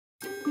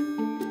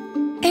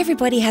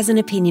Everybody has an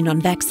opinion on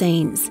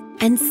vaccines,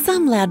 and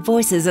some loud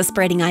voices are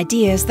spreading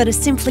ideas that are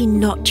simply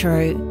not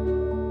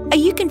true. Are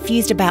you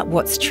confused about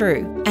what's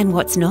true and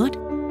what's not?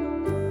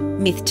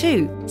 Myth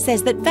 2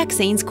 says that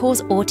vaccines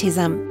cause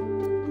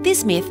autism.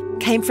 This myth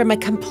came from a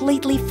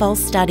completely false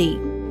study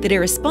that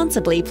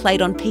irresponsibly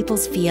played on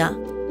people's fear.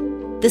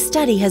 The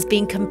study has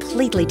been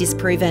completely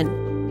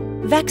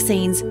disproven.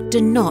 Vaccines do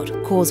not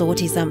cause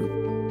autism.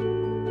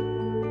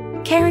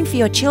 Caring for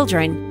your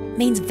children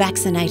means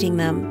vaccinating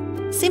them.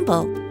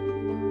 Simple.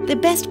 The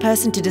best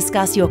person to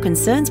discuss your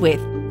concerns with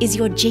is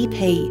your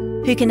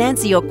GP, who can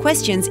answer your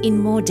questions in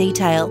more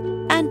detail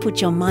and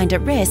put your mind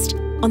at rest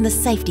on the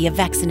safety of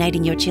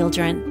vaccinating your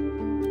children.